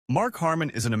Mark Harmon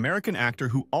is an American actor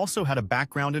who also had a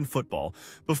background in football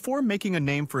before making a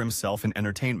name for himself in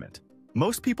entertainment.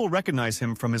 Most people recognize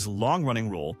him from his long-running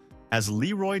role as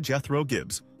Leroy Jethro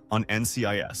Gibbs on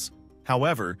NCIS.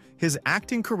 However, his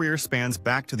acting career spans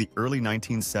back to the early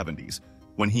 1970s,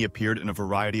 when he appeared in a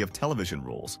variety of television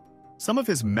roles. Some of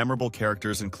his memorable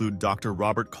characters include Dr.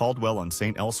 Robert Caldwell on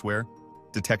St. Elsewhere,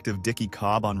 Detective Dicky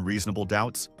Cobb on Reasonable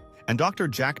Doubts, and Dr.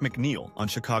 Jack McNeil on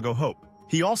Chicago Hope.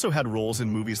 He also had roles in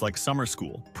movies like Summer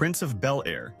School, Prince of Bel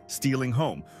Air, Stealing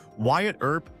Home, Wyatt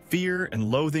Earp, Fear and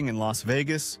Loathing in Las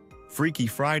Vegas, Freaky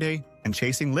Friday, and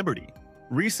Chasing Liberty.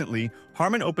 Recently,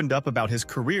 Harmon opened up about his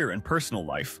career and personal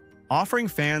life, offering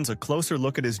fans a closer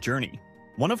look at his journey.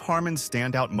 One of Harmon's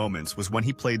standout moments was when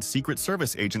he played Secret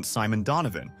Service agent Simon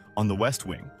Donovan on The West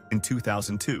Wing in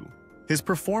 2002. His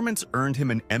performance earned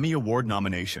him an Emmy Award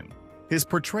nomination. His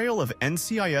portrayal of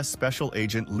NCIS Special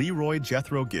Agent Leroy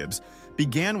Jethro Gibbs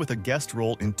began with a guest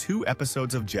role in 2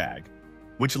 episodes of JAG,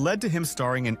 which led to him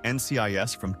starring in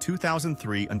NCIS from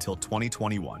 2003 until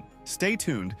 2021. Stay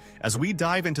tuned as we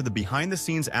dive into the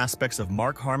behind-the-scenes aspects of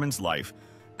Mark Harmon's life,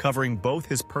 covering both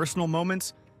his personal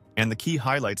moments and the key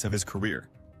highlights of his career.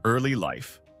 Early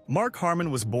life. Mark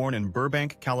Harmon was born in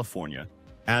Burbank, California,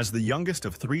 as the youngest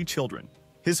of 3 children.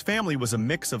 His family was a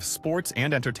mix of sports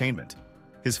and entertainment.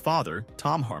 His father,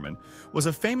 Tom Harmon, was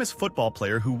a famous football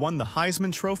player who won the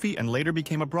Heisman Trophy and later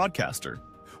became a broadcaster,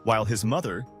 while his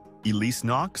mother, Elise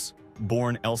Knox,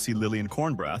 born Elsie Lillian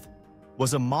Cornbrath,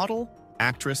 was a model,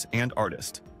 actress, and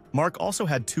artist. Mark also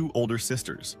had 2 older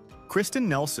sisters. Kristen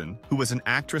Nelson, who was an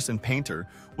actress and painter,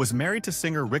 was married to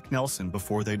singer Rick Nelson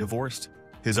before they divorced.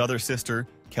 His other sister,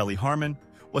 Kelly Harmon,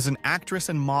 was an actress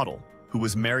and model who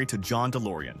was married to John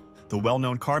DeLorean, the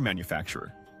well-known car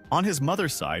manufacturer. On his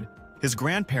mother's side, his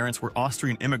grandparents were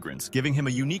Austrian immigrants, giving him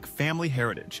a unique family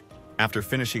heritage. After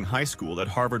finishing high school at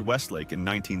Harvard-Westlake in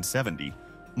 1970,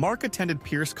 Mark attended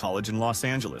Pierce College in Los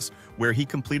Angeles, where he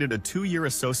completed a 2-year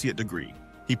associate degree.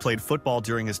 He played football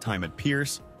during his time at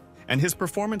Pierce, and his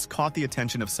performance caught the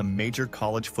attention of some major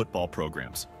college football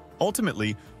programs.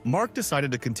 Ultimately, Mark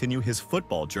decided to continue his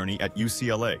football journey at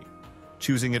UCLA,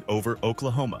 choosing it over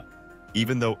Oklahoma.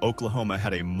 Even though Oklahoma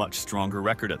had a much stronger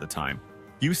record at the time,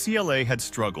 UCLA had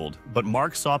struggled, but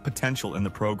Mark saw potential in the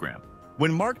program.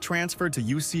 When Mark transferred to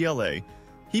UCLA,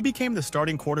 he became the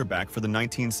starting quarterback for the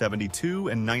 1972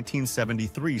 and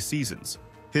 1973 seasons.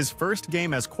 His first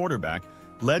game as quarterback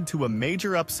led to a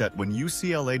major upset when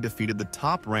UCLA defeated the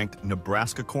top-ranked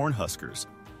Nebraska Cornhuskers,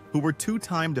 who were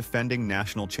 2-time defending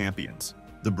national champions.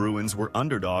 The Bruins were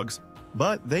underdogs,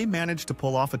 but they managed to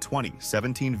pull off a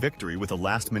 20-17 victory with a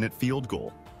last-minute field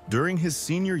goal. During his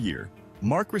senior year,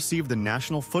 Mark received the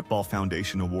National Football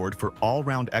Foundation Award for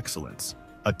all-round excellence,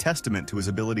 a testament to his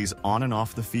abilities on and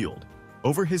off the field.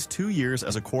 Over his 2 years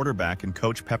as a quarterback in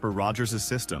Coach Pepper Rogers'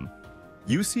 system,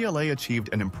 UCLA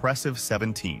achieved an impressive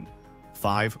 17-5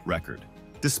 record.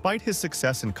 Despite his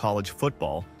success in college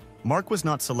football, Mark was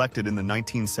not selected in the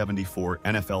 1974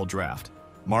 NFL Draft.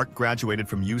 Mark graduated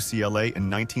from UCLA in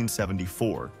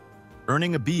 1974,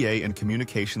 earning a BA in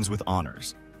Communications with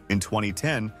honors. In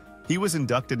 2010, he was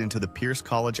inducted into the Pierce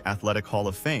College Athletic Hall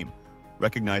of Fame,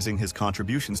 recognizing his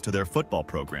contributions to their football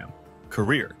program.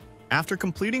 Career. After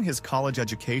completing his college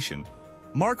education,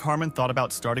 Mark Harmon thought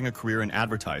about starting a career in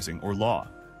advertising or law.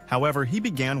 However, he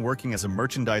began working as a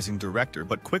merchandising director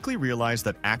but quickly realized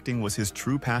that acting was his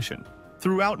true passion.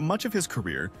 Throughout much of his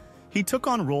career, he took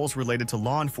on roles related to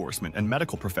law enforcement and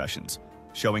medical professions,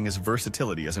 showing his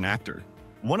versatility as an actor.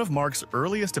 One of Mark's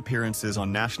earliest appearances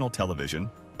on national television,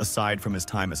 aside from his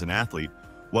time as an athlete,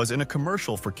 was in a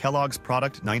commercial for Kellogg's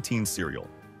Product 19 cereal,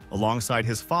 alongside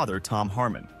his father, Tom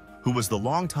Harmon, who was the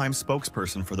longtime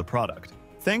spokesperson for the product.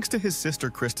 Thanks to his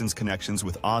sister Kristen's connections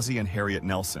with Ozzie and Harriet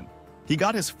Nelson, he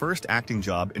got his first acting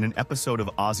job in an episode of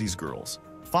Ozzie's Girls.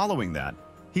 Following that,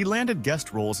 he landed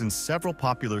guest roles in several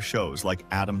popular shows like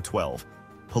Adam 12,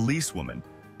 Policewoman,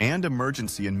 and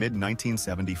Emergency in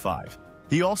mid-1975.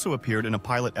 He also appeared in a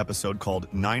pilot episode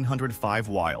called 905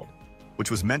 Wild,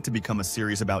 which was meant to become a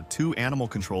series about 2 animal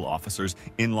control officers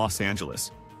in Los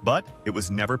Angeles, but it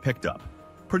was never picked up.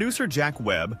 Producer Jack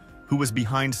Webb, who was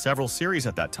behind several series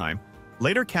at that time,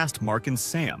 later cast Mark in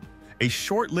Sam, a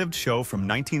short-lived show from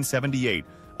 1978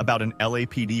 about an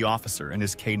LAPD officer and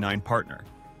his K-9 partner.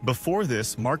 Before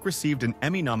this, Mark received an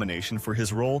Emmy nomination for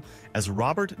his role as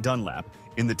Robert Dunlap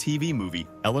in the TV movie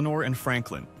Eleanor and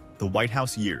Franklin, The White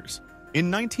House Years. In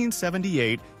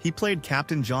 1978, he played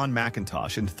Captain John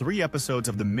McIntosh in 3 episodes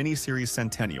of the miniseries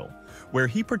Centennial, where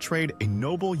he portrayed a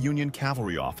noble Union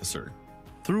cavalry officer.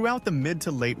 Throughout the mid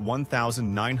to late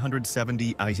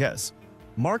 1970s,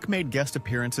 Mark made guest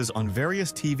appearances on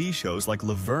various TV shows like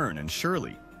Laverne and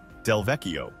Shirley, Del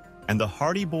Vecchio, and the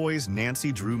Hardy Boys'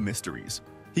 Nancy Drew Mysteries.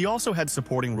 He also had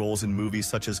supporting roles in movies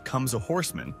such as Comes a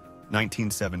Horseman,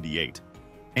 1978,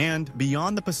 and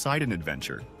Beyond the Poseidon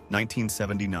Adventure,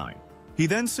 1979. He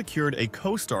then secured a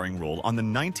co-starring role on the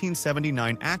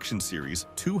 1979 action series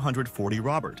 240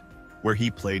 Robert, where he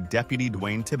played Deputy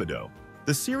Dwayne Thibodeau.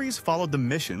 The series followed the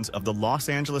missions of the Los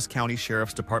Angeles County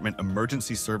Sheriff's Department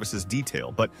Emergency Services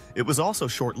Detail, but it was also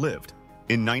short-lived.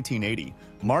 In 1980,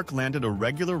 Mark landed a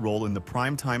regular role in the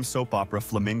primetime soap opera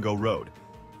Flamingo Road,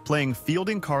 playing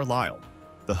Fielding Carlisle,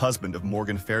 the husband of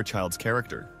Morgan Fairchild's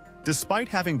character. Despite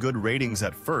having good ratings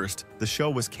at first, the show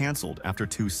was canceled after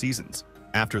 2 seasons.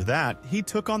 After that, he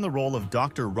took on the role of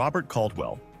Dr. Robert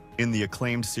Caldwell in the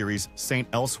acclaimed series St.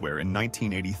 Elsewhere in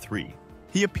 1983.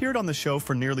 He appeared on the show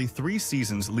for nearly 3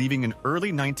 seasons, leaving in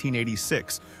early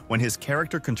 1986 when his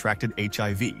character contracted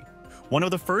HIV, one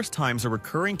of the first times a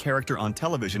recurring character on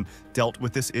television dealt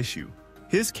with this issue.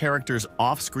 His character's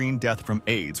off-screen death from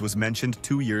AIDS was mentioned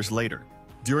 2 years later.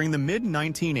 During the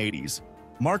mid-1980s,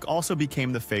 Mark also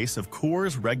became the face of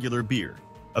Coors Regular Beer,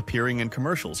 appearing in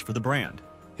commercials for the brand.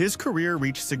 His career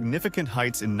reached significant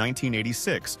heights in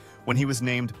 1986 when he was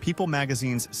named People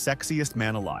magazine's Sexiest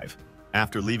Man Alive.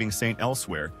 After leaving St.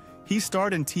 Elsewhere, he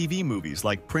starred in TV movies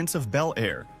like Prince of Bel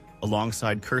Air,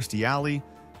 alongside Kirstie Alley,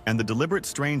 and The Deliberate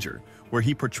Stranger, where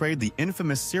he portrayed the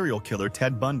infamous serial killer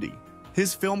Ted Bundy.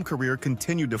 His film career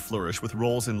continued to flourish with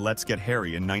roles in Let's Get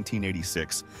Harry in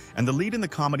 1986 and the lead in the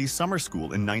comedy Summer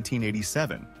School in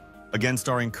 1987, again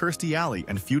starring Kirstie Alley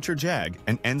and future JAG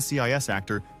and NCIS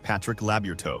actor Patrick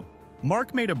Labourteau.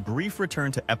 Mark made a brief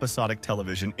return to episodic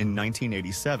television in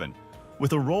 1987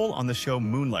 with a role on the show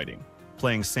Moonlighting,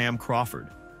 playing Sam Crawford,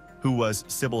 who was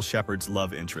Sybil Shepherd's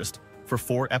love interest, for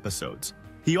 4 episodes.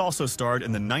 He also starred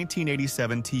in the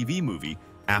 1987 TV movie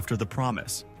After the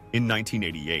Promise. In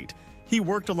 1988, he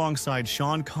worked alongside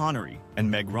Sean Connery and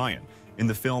Meg Ryan in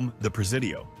the film The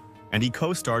Presidio, and he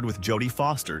co-starred with Jodie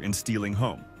Foster in Stealing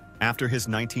Home. After his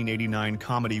 1989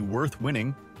 comedy Worth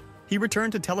Winning, he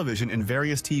returned to television in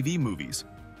various TV movies.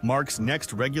 Mark's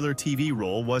next regular TV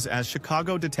role was as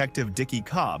Chicago detective Dicky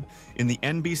Cobb in the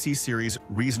NBC series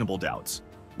Reasonable Doubts,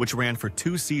 which ran for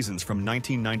 2 seasons from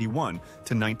 1991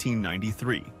 to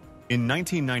 1993. In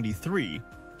 1993,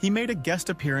 he made a guest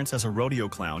appearance as a rodeo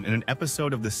clown in an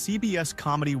episode of the CBS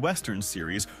comedy western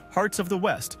series Hearts of the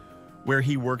West, where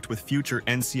he worked with future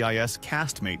NCIS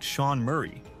castmate Sean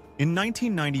Murray. In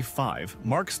 1995,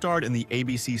 Mark starred in the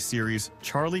ABC series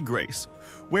Charlie Grace,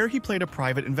 where he played a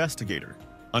private investigator.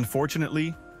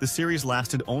 Unfortunately, the series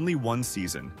lasted only 1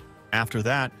 season. After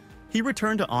that, he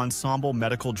returned to ensemble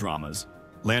medical dramas,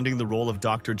 landing the role of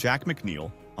Dr. Jack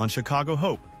McNeil on Chicago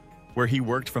Hope, where he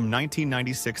worked from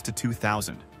 1996 to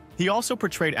 2000. He also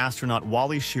portrayed astronaut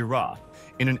Wally Schirra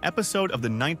in an episode of the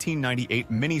 1998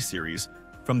 miniseries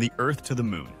From the Earth to the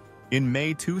Moon. In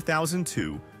May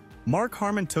 2002, Mark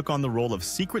Harmon took on the role of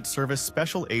Secret Service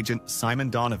Special Agent Simon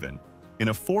Donovan in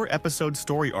a 4-episode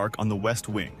story arc on the West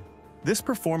Wing. This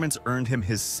performance earned him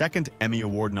his 2nd Emmy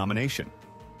Award nomination,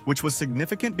 which was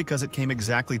significant because it came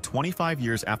exactly 25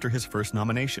 years after his first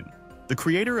nomination. The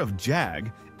creator of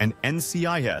JAG and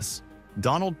NCIS,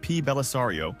 Donald P.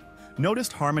 Belisario,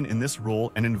 noticed Harmon in this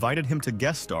role and invited him to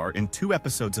guest star in 2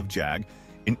 episodes of JAG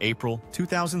in April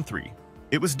 2003.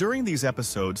 It was during these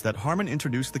episodes that Harmon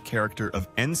introduced the character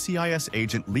of NCIS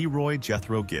agent Leroy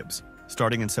Jethro Gibbs.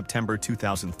 Starting in September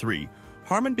 2003,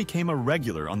 Harmon became a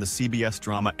regular on the CBS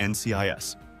drama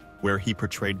NCIS, where he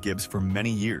portrayed Gibbs for many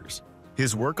years.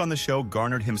 His work on the show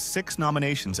garnered him 6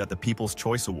 nominations at the People's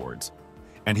Choice Awards,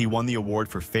 and he won the award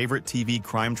for Favorite TV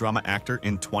Crime Drama Actor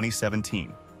in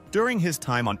 2017. During his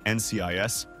time on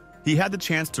NCIS, he had the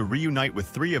chance to reunite with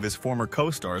 3 of his former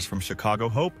co-stars from Chicago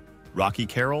Hope, Rocky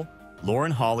Carroll,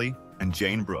 Lauren Holly, and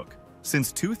Jane Brooke.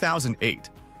 Since 2008,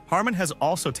 Harmon has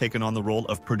also taken on the role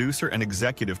of producer and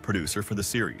executive producer for the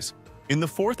series. In the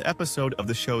 4th episode of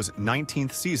the show's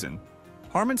 19th season,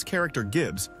 Harmon's character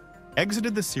Gibbs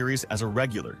exited the series as a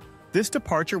regular. This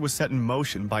departure was set in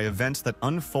motion by events that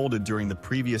unfolded during the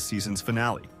previous season's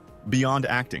finale. Beyond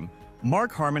acting,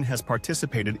 Mark Harmon has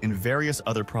participated in various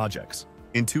other projects.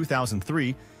 In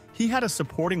 2003, he had a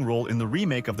supporting role in the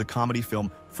remake of the comedy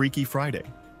film Freaky Friday.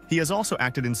 He has also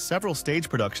acted in several stage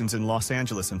productions in Los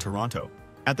Angeles and Toronto.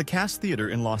 At the Cass Theater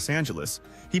in Los Angeles,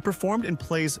 he performed in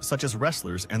plays such as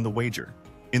Wrestlers and The Wager.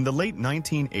 In the late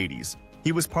 1980s,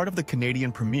 he was part of the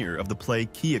Canadian premiere of the play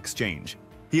Key Exchange.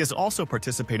 He has also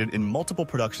participated in multiple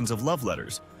productions of Love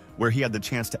Letters, where he had the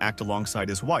chance to act alongside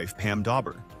his wife, Pam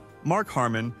Dauber. Mark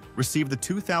Harmon received the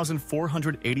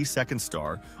 2,482nd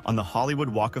star on the Hollywood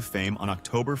Walk of Fame on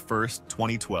October 1,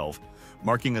 2012,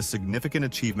 marking a significant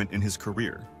achievement in his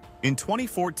career. In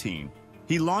 2014,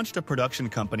 he launched a production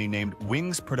company named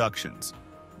Wings Productions,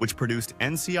 which produced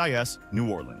NCIS New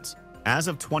Orleans. As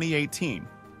of 2018,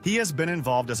 he has been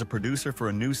involved as a producer for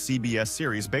a new CBS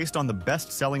series based on the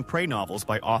best-selling Prey novels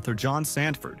by author John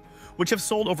Sandford, which have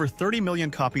sold over 30 million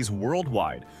copies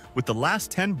worldwide, with the last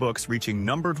 10 books reaching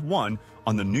 #1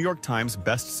 on the New York Times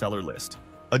bestseller list.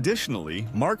 Additionally,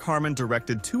 Mark Harmon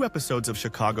directed 2 episodes of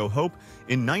Chicago Hope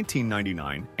in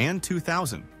 1999 and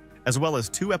 2000, as well as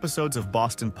 2 episodes of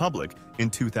Boston Public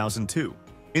in 2002.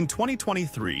 In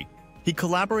 2023, he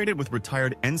collaborated with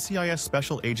retired NCIS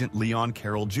Special Agent Leon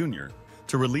Carroll Jr.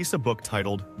 to release a book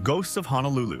titled Ghosts of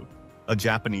Honolulu, a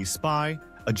Japanese spy,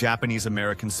 a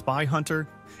Japanese-American spy hunter,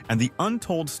 and the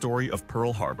untold story of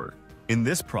Pearl Harbor. In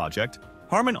this project,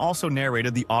 Harmon also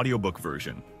narrated the audiobook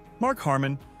version. Mark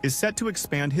Harmon is set to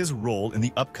expand his role in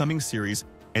the upcoming series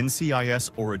NCIS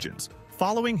Origins,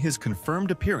 following his confirmed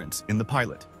appearance in the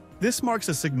pilot. This marks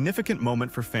a significant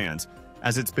moment for fans,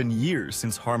 as it's been years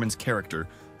since Harmon's character,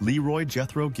 Leroy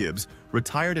Jethro Gibbs,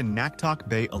 retired in Naktok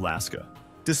Bay, Alaska.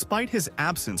 Despite his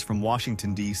absence from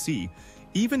Washington, D.C.,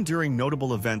 even during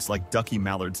notable events like Ducky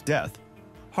Mallard's death,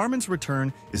 Harmon's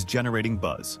return is generating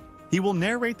buzz. He will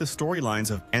narrate the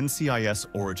storylines of NCIS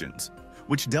Origins,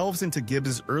 which delves into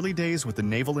Gibbs' early days with the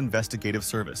Naval Investigative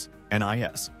Service,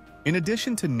 NIS. In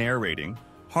addition to narrating,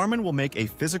 Harmon will make a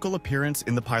physical appearance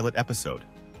in the pilot episode.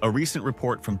 A recent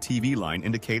report from TV Line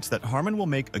indicates that Harmon will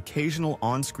make occasional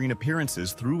on-screen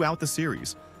appearances throughout the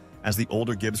series, as the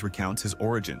older Gibbs recounts his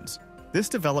origins. This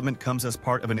development comes as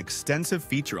part of an extensive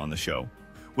feature on the show,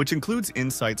 which includes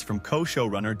insights from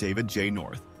co-showrunner David J.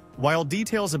 North. While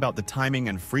details about the timing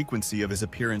and frequency of his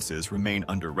appearances remain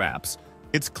under wraps,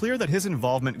 it's clear that his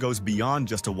involvement goes beyond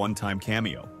just a one-time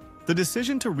cameo. The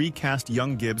decision to recast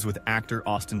young Gibbs with actor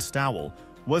Austin Stowell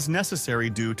was necessary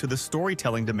due to the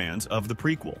storytelling demands of the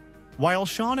prequel. While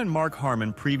Sean and Mark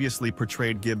Harmon previously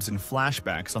portrayed Gibbs in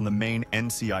flashbacks on the main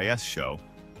NCIS show,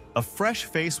 a fresh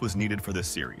face was needed for this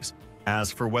series.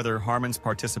 As for whether Harmon's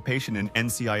participation in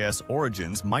NCIS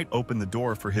Origins might open the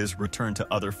door for his return to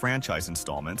other franchise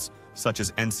installments, such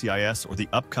as NCIS or the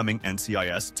upcoming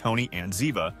NCIS Tony and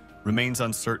Ziva, remains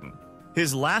uncertain.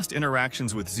 His last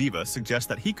interactions with Ziva suggest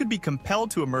that he could be compelled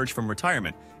to emerge from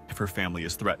retirement if her family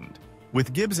is threatened.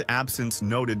 With Gibbs' absence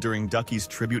noted during Ducky's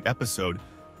tribute episode,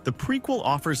 the prequel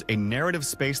offers a narrative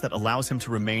space that allows him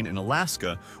to remain in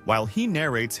Alaska while he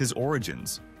narrates his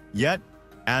origins. Yet,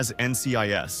 as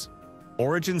NCIS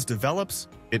Origins develops,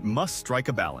 it must strike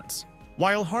a balance.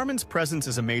 While Harmon's presence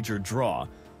is a major draw,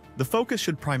 the focus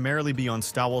should primarily be on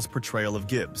Stowell's portrayal of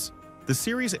Gibbs. The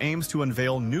series aims to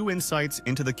unveil new insights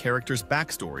into the character's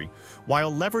backstory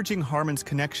while leveraging Harmon's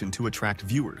connection to attract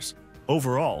viewers.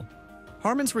 Overall,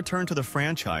 Harmon's return to the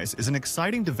franchise is an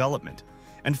exciting development,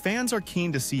 and fans are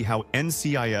keen to see how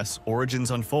NCIS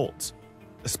Origins unfolds,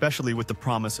 especially with the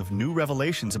promise of new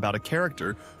revelations about a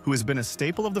character who has been a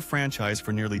staple of the franchise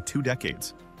for nearly 2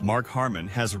 decades. Mark Harmon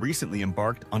has recently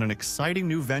embarked on an exciting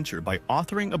new venture by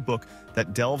authoring a book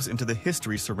that delves into the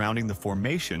history surrounding the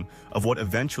formation of what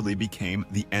eventually became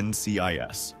the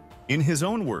NCIS. In his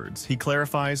own words, he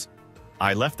clarifies,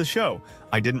 "I left the show,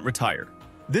 I didn't retire."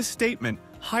 This statement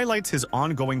highlights his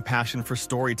ongoing passion for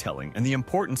storytelling and the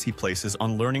importance he places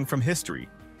on learning from history,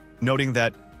 noting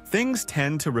that things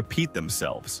tend to repeat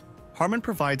themselves. Harmon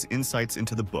provides insights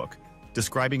into the book,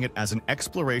 describing it as an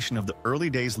exploration of the early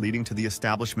days leading to the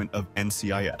establishment of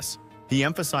NCIS. He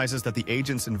emphasizes that the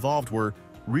agents involved were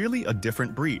really a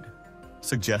different breed,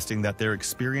 suggesting that their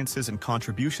experiences and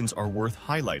contributions are worth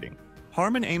highlighting.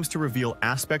 Harmon aims to reveal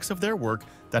aspects of their work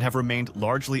that have remained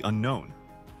largely unknown,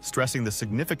 stressing the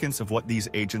significance of what these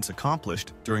agents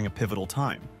accomplished during a pivotal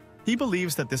time. He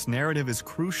believes that this narrative is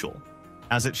crucial,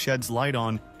 as it sheds light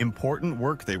on important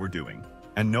work they were doing,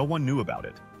 and no one knew about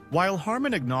it. While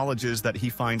Harmon acknowledges that he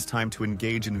finds time to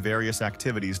engage in various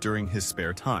activities during his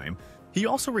spare time, he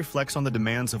also reflects on the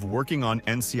demands of working on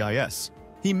NCIS.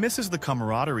 He misses the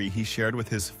camaraderie he shared with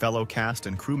his fellow cast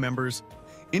and crew members,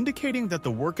 indicating that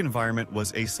the work environment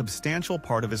was a substantial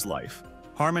part of his life.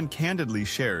 Harmon candidly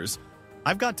shares,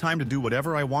 "I've got time to do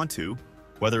whatever I want to,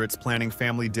 whether it's planning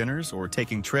family dinners or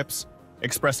taking trips,"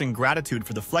 expressing gratitude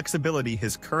for the flexibility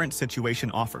his current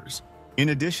situation offers. In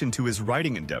addition to his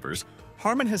writing endeavors,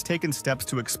 Harmon has taken steps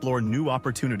to explore new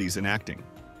opportunities in acting.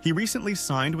 He recently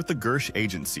signed with the Gersh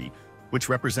Agency, which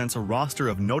represents a roster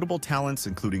of notable talents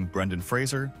including Brendan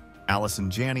Fraser, Allison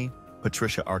Janney,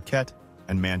 Patricia Arquette,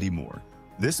 and Mandy Moore.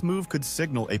 This move could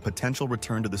signal a potential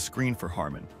return to the screen for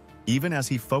Harmon, even as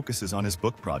he focuses on his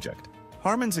book project.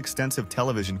 Harmon's extensive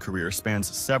television career spans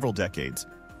several decades,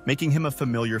 making him a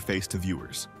familiar face to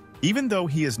viewers. Even though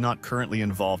he is not currently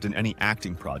involved in any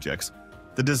acting projects,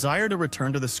 the desire to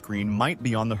return to the screen might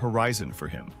be on the horizon for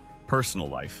him. Personal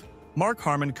life. Mark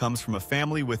Harmon comes from a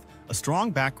family with a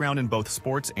strong background in both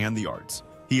sports and the arts.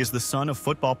 He is the son of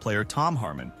football player Tom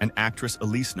Harmon and actress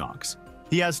Elise Knox.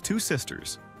 He has two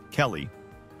sisters, Kelly,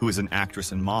 who is an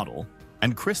actress and model,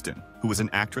 and Kristen, who is an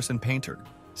actress and painter.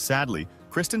 Sadly,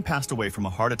 Kristen passed away from a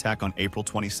heart attack on April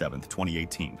 27,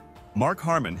 2018. Mark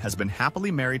Harmon has been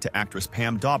happily married to actress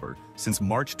Pam Dawber since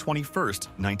March 21,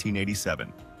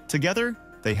 1987. Together,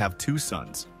 they have two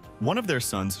sons. One of their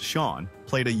sons, Sean,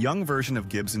 played a young version of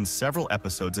Gibbs in several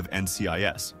episodes of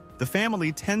NCIS. The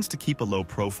family tends to keep a low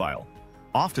profile,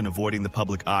 often avoiding the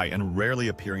public eye and rarely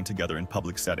appearing together in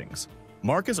public settings.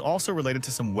 Mark is also related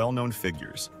to some well-known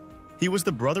figures. He was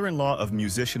the brother-in-law of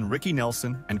musician Ricky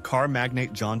Nelson and car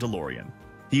magnate John DeLorean.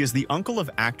 He is the uncle of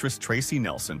actress Tracy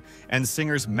Nelson and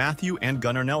singers Matthew and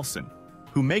Gunnar Nelson,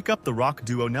 who make up the rock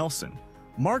duo Nelson.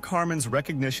 Mark Harmon's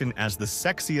recognition as the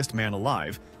sexiest man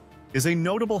alive is a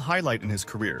notable highlight in his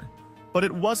career, but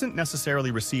it wasn't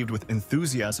necessarily received with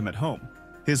enthusiasm at home.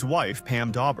 His wife,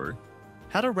 Pam Dawber,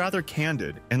 had a rather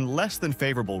candid and less than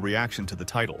favorable reaction to the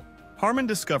title. Harmon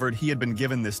discovered he had been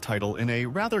given this title in a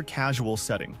rather casual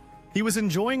setting. He was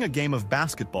enjoying a game of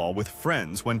basketball with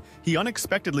friends when he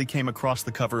unexpectedly came across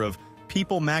the cover of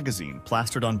People magazine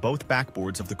plastered on both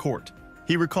backboards of the court.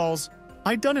 He recalls,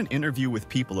 "I'd done an interview with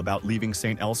People about leaving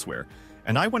St. Elsewhere,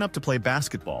 and I went up to play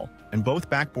basketball, and both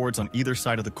backboards on either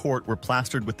side of the court were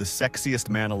plastered with the Sexiest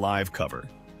Man Alive cover."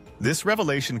 This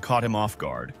revelation caught him off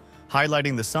guard,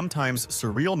 highlighting the sometimes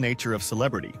surreal nature of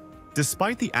celebrity.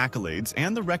 Despite the accolades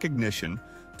and the recognition,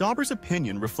 Dawber's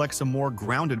opinion reflects a more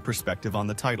grounded perspective on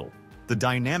the title. The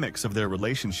dynamics of their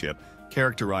relationship,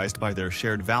 characterized by their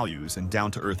shared values and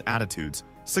down-to-earth attitudes,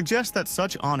 suggest that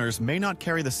such honors may not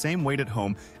carry the same weight at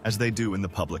home as they do in the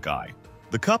public eye.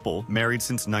 The couple, married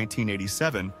since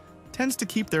 1987, tends to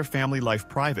keep their family life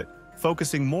private,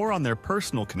 focusing more on their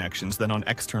personal connections than on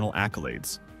external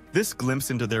accolades. This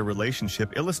glimpse into their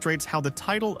relationship illustrates how the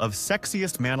title of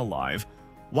Sexiest Man Alive,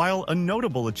 while a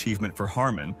notable achievement for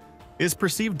Harmon, is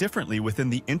perceived differently within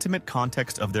the intimate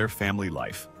context of their family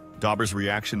life. Dawber's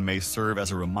reaction may serve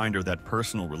as a reminder that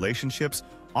personal relationships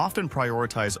often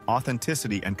prioritize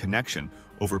authenticity and connection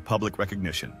over public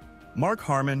recognition. Mark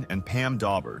Harmon and Pam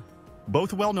Dawber,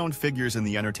 both well-known figures in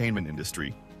the entertainment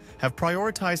industry, have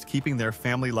prioritized keeping their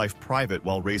family life private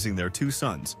while raising their two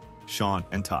sons, Sean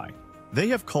and Ty. They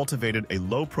have cultivated a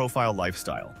low-profile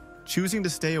lifestyle, choosing to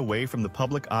stay away from the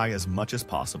public eye as much as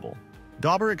possible.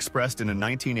 Dawber expressed in a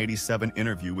 1987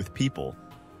 interview with People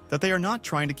that they are not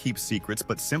trying to keep secrets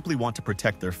but simply want to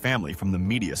protect their family from the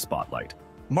media spotlight.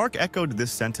 Mark echoed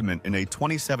this sentiment in a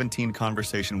 2017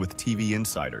 conversation with TV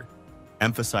Insider,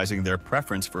 emphasizing their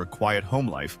preference for a quiet home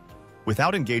life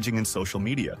without engaging in social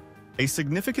media. A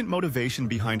significant motivation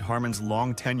behind Harmon's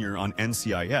long tenure on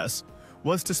NCIS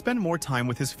was to spend more time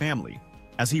with his family,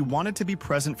 as he wanted to be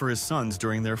present for his sons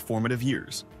during their formative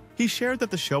years. He shared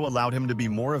that the show allowed him to be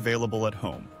more available at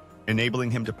home,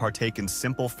 enabling him to partake in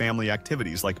simple family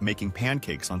activities like making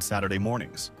pancakes on Saturday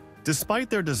mornings. Despite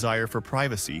their desire for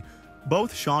privacy,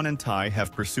 both Sean and Ty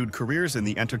have pursued careers in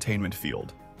the entertainment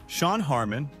field. Sean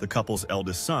Harmon, the couple's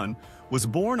eldest son, was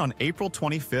born on April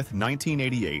 25,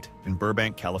 1988, in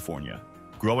Burbank, California.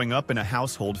 Growing up in a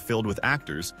household filled with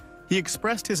actors, he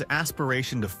expressed his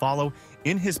aspiration to follow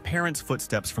in his parents'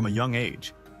 footsteps from a young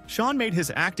age. Sean made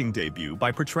his acting debut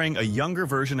by portraying a younger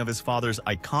version of his father's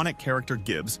iconic character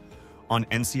Gibbs on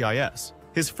NCIS.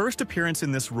 His first appearance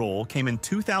in this role came in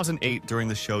 2008 during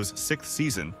the show's 6th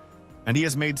season, and he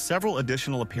has made several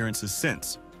additional appearances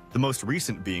since, the most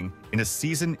recent being in a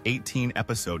season 18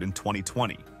 episode in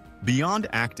 2020. Beyond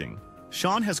acting,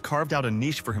 Sean has carved out a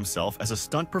niche for himself as a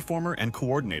stunt performer and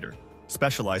coordinator,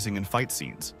 specializing in fight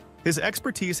scenes. His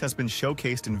expertise has been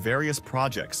showcased in various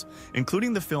projects,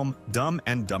 including the film Dumb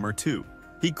and Dumber 2.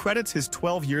 He credits his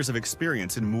 12 years of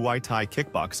experience in Muay Thai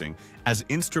kickboxing as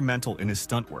instrumental in his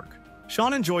stunt work.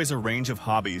 Sean enjoys a range of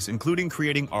hobbies, including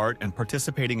creating art and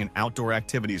participating in outdoor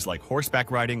activities like horseback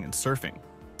riding and surfing.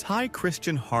 Ty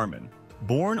Christian Harmon,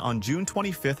 born on June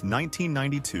 25,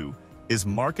 1992, is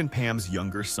Mark and Pam's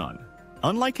younger son.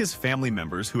 Unlike his family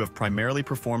members who have primarily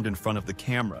performed in front of the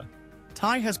camera,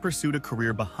 Ty has pursued a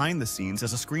career behind the scenes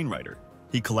as a screenwriter.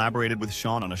 He collaborated with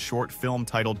Sean on a short film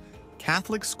titled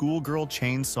Catholic Schoolgirl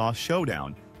Chainsaw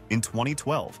Showdown in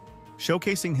 2012,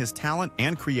 showcasing his talent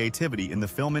and creativity in the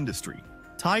film industry.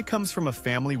 Ty comes from a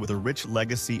family with a rich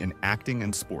legacy in acting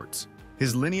and sports.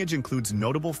 His lineage includes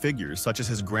notable figures such as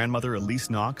his grandmother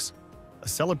Elise Knox, a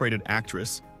celebrated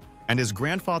actress, and his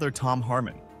grandfather Tom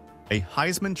Harmon, a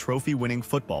Heisman Trophy-winning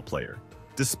football player.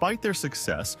 Despite their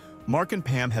success, Mark and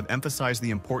Pam have emphasized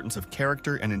the importance of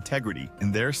character and integrity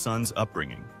in their son's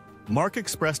upbringing. Mark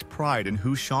expressed pride in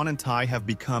who Sean and Ty have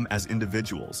become as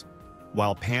individuals,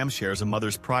 while Pam shares a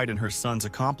mother's pride in her son's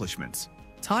accomplishments.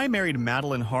 Ty married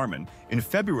Madeline Harmon in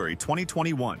February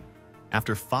 2021,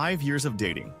 after 5 years of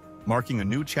dating, marking a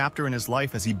new chapter in his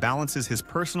life as he balances his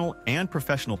personal and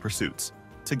professional pursuits.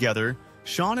 Together,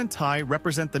 Sean and Ty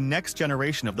represent the next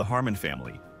generation of the Harmon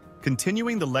family,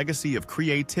 continuing the legacy of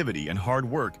creativity and hard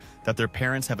work that their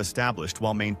parents have established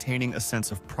while maintaining a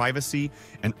sense of privacy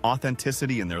and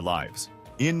authenticity in their lives.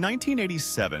 In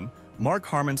 1987, Mark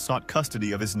Harmon sought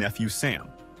custody of his nephew Sam,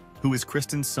 who is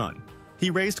Kristen's son.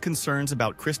 He raised concerns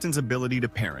about Kristen's ability to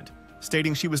parent,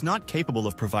 stating she was not capable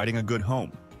of providing a good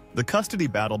home. The custody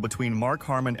battle between Mark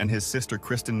Harmon and his sister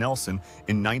Kristen Nelson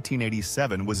in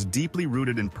 1987 was deeply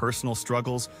rooted in personal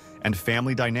struggles and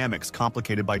family dynamics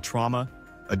complicated by trauma,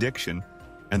 addiction,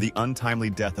 and the untimely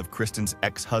death of Kristen's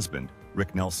ex-husband,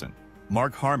 Rick Nelson.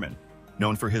 Mark Harmon,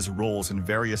 known for his roles in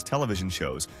various television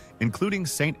shows, including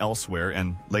St. Elsewhere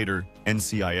and later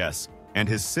NCIS, and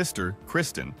his sister,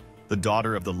 Kristen, the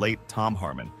daughter of the late Tom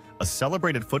Harmon, a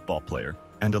celebrated football player,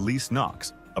 and Elise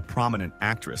Knox, a prominent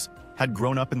actress, had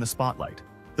grown up in the spotlight.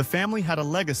 The family had a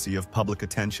legacy of public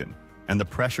attention, and the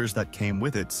pressures that came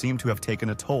with it seemed to have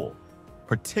taken a toll,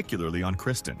 particularly on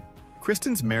Kristen.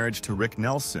 Kristen's marriage to Rick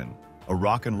Nelson, a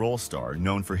rock and roll star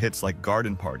known for hits like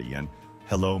Garden Party and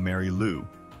Hello, Mary Lou,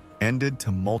 ended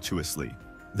tumultuously.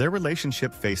 Their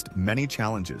relationship faced many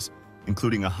challenges,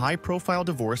 including a high-profile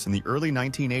divorce in the early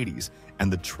 1980s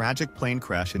and the tragic plane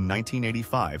crash in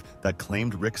 1985 that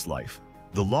claimed Rick's life.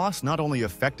 The loss not only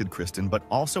affected Kristen but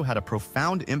also had a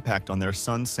profound impact on their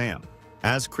son Sam.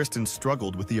 As Kristen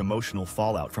struggled with the emotional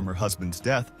fallout from her husband's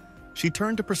death, she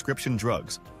turned to prescription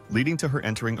drugs, leading to her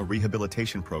entering a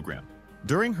rehabilitation program.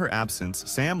 During her absence,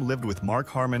 Sam lived with Mark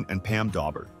Harmon and Pam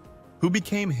Dauber, who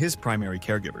became his primary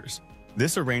caregivers.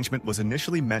 This arrangement was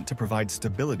initially meant to provide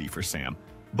stability for Sam,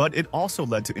 but it also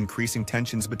led to increasing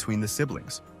tensions between the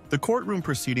siblings. The courtroom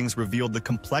proceedings revealed the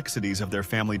complexities of their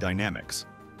family dynamics.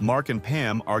 Mark and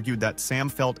Pam argued that Sam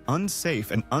felt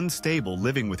unsafe and unstable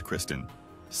living with Kristen,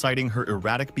 citing her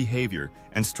erratic behavior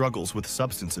and struggles with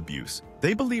substance abuse.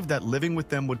 They believed that living with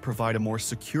them would provide a more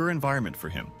secure environment for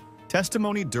him.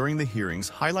 Testimony during the hearings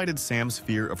highlighted Sam's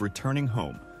fear of returning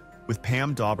home, with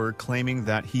Pam Dauber claiming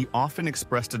that he often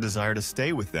expressed a desire to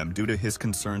stay with them due to his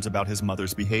concerns about his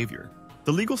mother's behavior.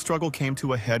 The legal struggle came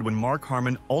to a head when Mark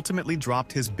Harmon ultimately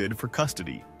dropped his bid for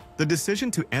custody. The decision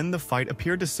to end the fight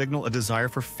appeared to signal a desire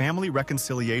for family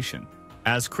reconciliation.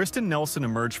 As Kristen Nelson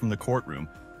emerged from the courtroom,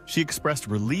 she expressed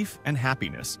relief and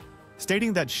happiness,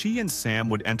 stating that she and Sam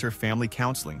would enter family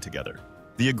counseling together.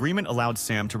 The agreement allowed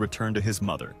Sam to return to his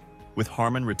mother, with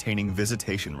Harmon retaining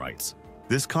visitation rights.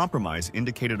 This compromise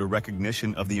indicated a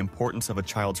recognition of the importance of a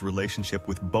child's relationship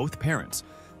with both parents,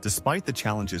 despite the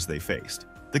challenges they faced.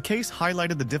 The case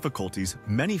highlighted the difficulties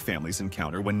many families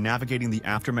encounter when navigating the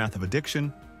aftermath of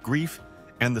addiction, grief,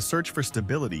 and the search for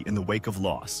stability in the wake of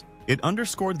loss. It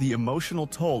underscored the emotional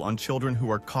toll on children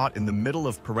who are caught in the middle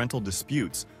of parental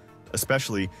disputes,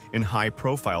 especially in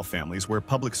high-profile families where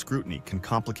public scrutiny can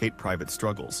complicate private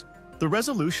struggles. The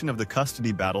resolution of the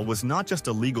custody battle was not just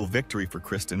a legal victory for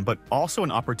Kristen, but also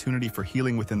an opportunity for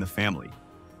healing within the family,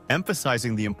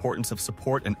 emphasizing the importance of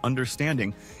support and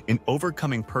understanding in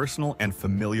overcoming personal and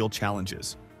familial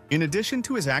challenges. In addition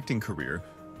to his acting career,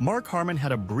 Mark Harmon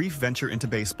had a brief venture into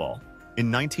baseball.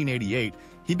 In 1988,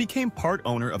 he became part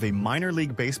owner of a minor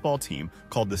league baseball team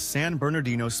called the San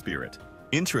Bernardino Spirit.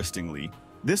 Interestingly,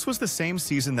 this was the same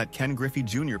season that Ken Griffey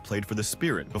Jr. played for the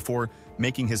Spirit before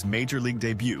making his major league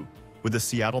debut with the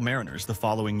Seattle Mariners the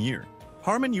following year.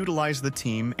 Harmon utilized the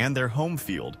team and their home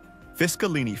field,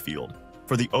 Fiscalini Field,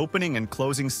 for the opening and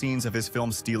closing scenes of his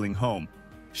film Stealing Home,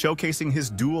 showcasing his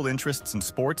dual interests in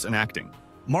sports and acting.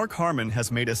 Mark Harmon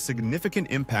has made a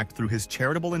significant impact through his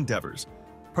charitable endeavors,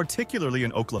 particularly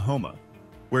in Oklahoma,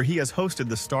 where he has hosted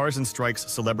the Stars and Stripes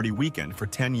Celebrity Weekend for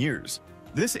 10 years.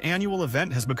 This annual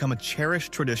event has become a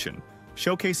cherished tradition,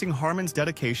 showcasing Harmon's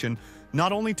dedication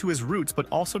not only to his roots but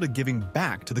also to giving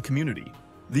back to the community.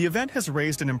 The event has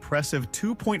raised an impressive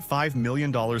 $2.5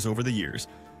 million over the years,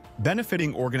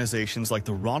 benefiting organizations like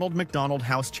the Ronald McDonald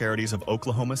House Charities of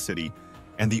Oklahoma City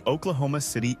and the Oklahoma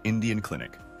City Indian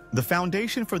Clinic. The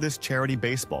foundation for this charity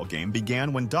baseball game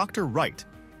began when Dr. Wright,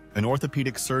 an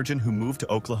orthopedic surgeon who moved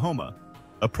to Oklahoma,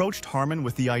 approached Harmon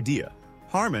with the idea.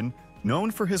 Harmon,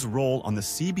 known for his role on the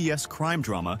CBS crime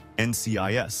drama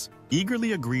NCIS,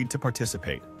 eagerly agreed to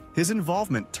participate. His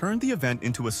involvement turned the event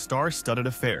into a star-studded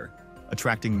affair,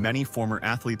 attracting many former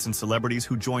athletes and celebrities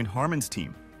who joined Harmon's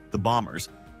team, the Bombers,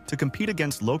 to compete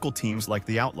against local teams like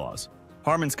the Outlaws.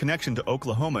 Harmon's connection to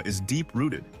Oklahoma is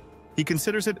deep-rooted. He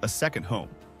considers it a second home.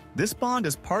 This bond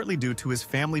is partly due to his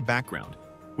family background,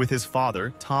 with his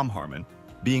father, Tom Harmon,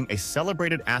 being a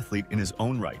celebrated athlete in his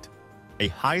own right, a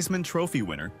Heisman Trophy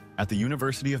winner at the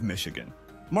University of Michigan.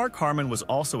 Mark Harmon was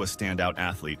also a standout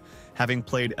athlete, having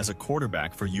played as a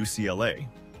quarterback for UCLA.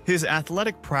 His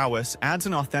athletic prowess adds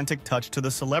an authentic touch to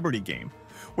the celebrity game,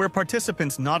 where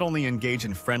participants not only engage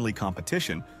in friendly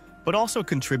competition, but also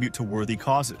contribute to worthy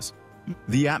causes.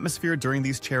 The atmosphere during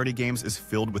these charity games is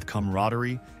filled with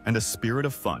camaraderie and a spirit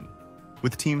of fun,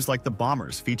 with teams like the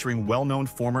Bombers featuring well-known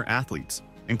former athletes,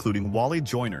 including Wally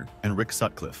Joyner and Rick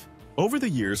Sutcliffe. Over the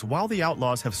years, while the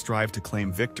Outlaws have strived to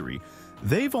claim victory,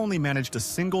 they've only managed a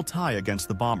single tie against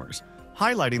the Bombers,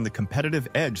 highlighting the competitive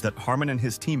edge that Harmon and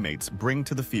his teammates bring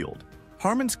to the field.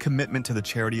 Harmon's commitment to the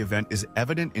charity event is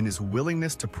evident in his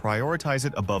willingness to prioritize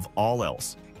it above all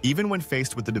else, even when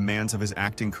faced with the demands of his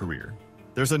acting career.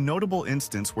 There's a notable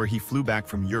instance where he flew back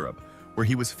from Europe, where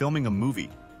he was filming a movie,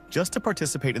 just to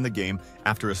participate in the game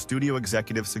after a studio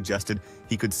executive suggested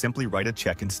he could simply write a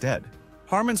check instead.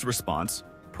 Harmon's response,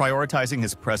 prioritizing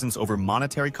his presence over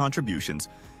monetary contributions,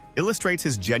 illustrates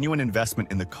his genuine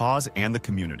investment in the cause and the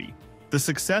community. The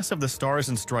success of the Stars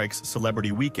and Stripes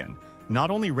Celebrity Weekend not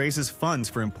only raises funds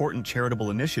for important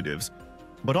charitable initiatives,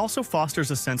 but also fosters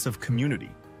a sense of community,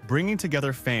 bringing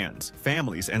together fans,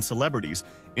 families, and celebrities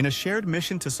in a shared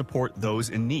mission to support those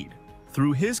in need.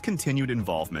 Through his continued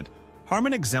involvement,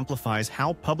 Harmon exemplifies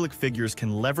how public figures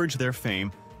can leverage their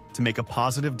fame to make a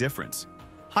positive difference,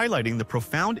 highlighting the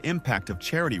profound impact of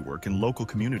charity work in local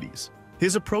communities.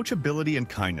 His approachability and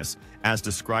kindness, as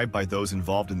described by those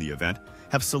involved in the event,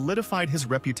 have solidified his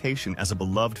reputation as a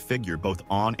beloved figure both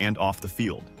on and off the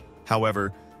field.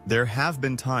 However, there have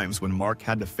been times when Mark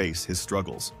had to face his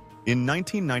struggles. In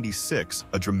 1996,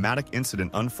 a dramatic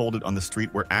incident unfolded on the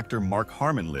street where actor Mark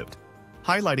Harmon lived,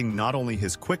 highlighting not only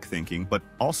his quick thinking but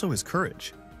also his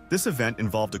courage. This event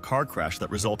involved a car crash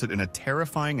that resulted in a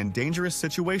terrifying and dangerous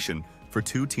situation for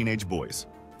two teenage boys.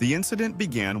 The incident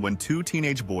began when two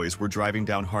teenage boys were driving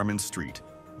down Harmon Street.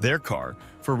 Their car,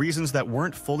 for reasons that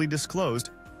weren't fully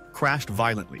disclosed, crashed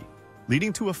violently,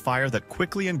 leading to a fire that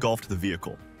quickly engulfed the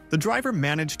vehicle. The driver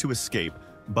managed to escape,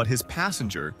 but his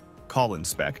passenger, Colin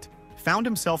Specht, found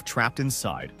himself trapped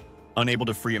inside, unable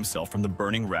to free himself from the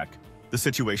burning wreck. The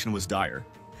situation was dire,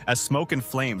 as smoke and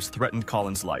flames threatened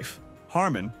Colin's life.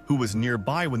 Harmon, who was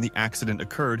nearby when the accident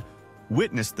occurred,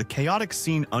 witnessed the chaotic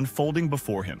scene unfolding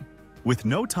before him. With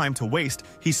no time to waste,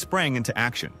 he sprang into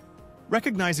action.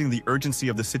 Recognizing the urgency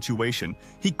of the situation,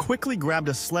 he quickly grabbed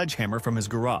a sledgehammer from his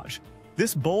garage.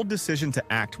 This bold decision to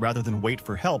act rather than wait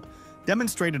for help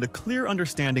demonstrated a clear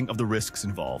understanding of the risks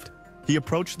involved. He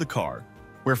approached the car,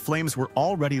 where flames were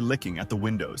already licking at the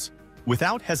windows.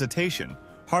 Without hesitation,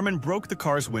 Harmon broke the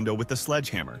car's window with the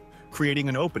sledgehammer, creating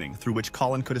an opening through which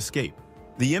Colin could escape.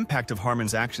 The impact of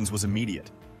Harmon's actions was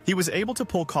immediate. He was able to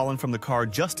pull Colin from the car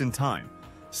just in time,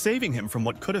 saving him from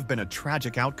what could have been a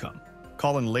tragic outcome.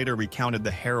 Colin later recounted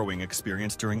the harrowing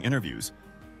experience during interviews,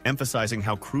 emphasizing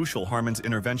how crucial Harmon's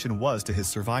intervention was to his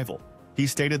survival. He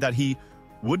stated that he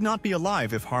would not be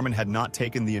alive if Harmon had not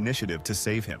taken the initiative to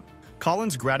save him.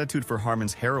 Colin's gratitude for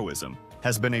Harmon's heroism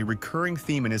has been a recurring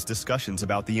theme in his discussions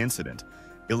about the incident,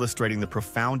 illustrating the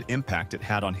profound impact it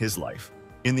had on his life.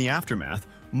 In the aftermath,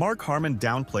 Mark Harmon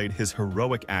downplayed his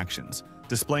heroic actions,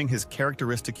 displaying his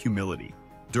characteristic humility.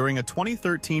 During a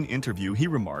 2013 interview, he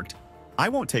remarked, "I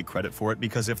won't take credit for it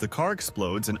because if the car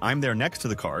explodes and I'm there next to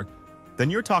the car, then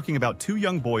you're talking about two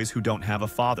young boys who don't have a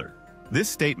father." This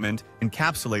statement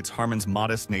encapsulates Harmon's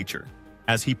modest nature,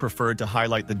 as he preferred to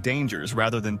highlight the dangers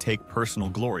rather than take personal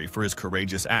glory for his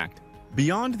courageous act.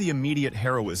 Beyond the immediate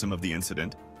heroism of the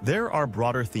incident, there are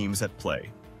broader themes at play.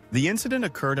 The incident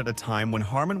occurred at a time when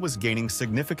Harmon was gaining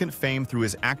significant fame through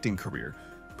his acting career,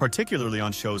 particularly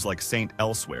on shows like Saint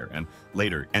Elsewhere and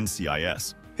later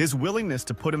NCIS. His willingness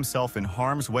to put himself in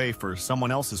harm's way for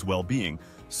someone else's well-being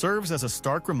serves as a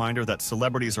stark reminder that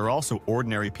celebrities are also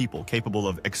ordinary people capable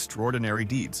of extraordinary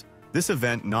deeds. This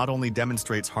event not only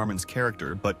demonstrates Harmon's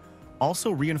character, but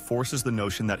also reinforces the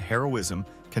notion that heroism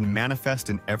can manifest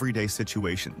in everyday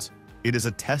situations. It is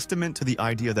a testament to the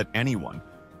idea that anyone,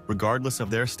 regardless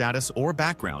of their status or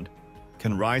background,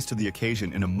 can rise to the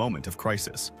occasion in a moment of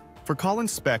crisis. For Colin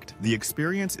Specht, the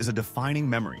experience is a defining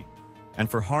memory, and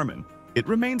for Harmon, it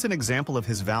remains an example of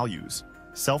his values,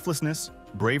 selflessness,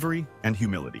 bravery, and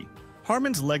humility.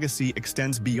 Harmon's legacy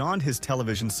extends beyond his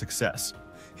television success.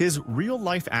 His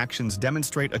real-life actions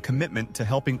demonstrate a commitment to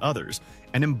helping others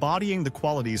and embodying the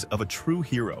qualities of a true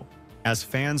hero. As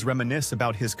fans reminisce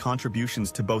about his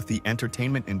contributions to both the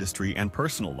entertainment industry and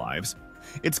personal lives,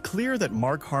 it's clear that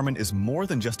Mark Harmon is more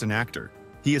than just an actor.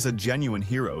 He is a genuine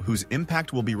hero whose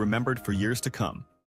impact will be remembered for years to come.